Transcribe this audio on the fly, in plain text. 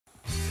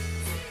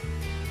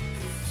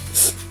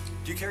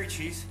Do you carry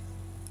cheese?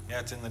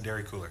 Yeah, it's in the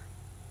dairy cooler.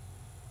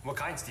 What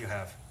kinds do you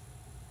have?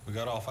 We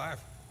got all 5.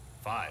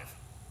 5.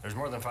 There's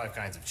more than 5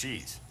 kinds of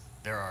cheese.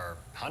 There are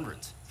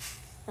hundreds.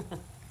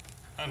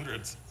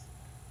 Hundreds.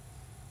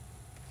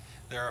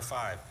 There are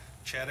 5.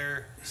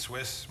 Cheddar,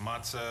 Swiss,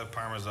 Mozza,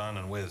 Parmesan,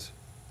 and Whiz.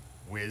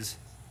 Whiz?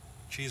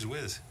 Cheese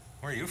Whiz.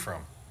 Where are you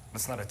from?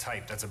 That's not a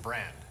type, that's a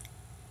brand.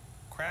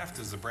 Kraft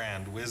is the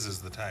brand, Whiz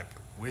is the type.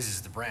 Whiz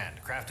is the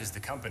brand, Kraft is the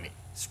company,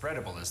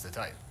 Spreadable is the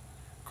type.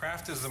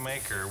 Kraft is the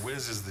maker,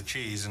 Whiz is the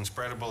cheese, and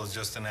Spreadable is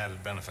just an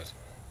added benefit.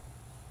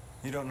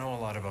 You don't know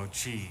a lot about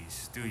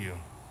cheese, do you?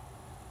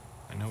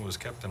 I know it was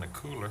kept in a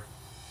cooler.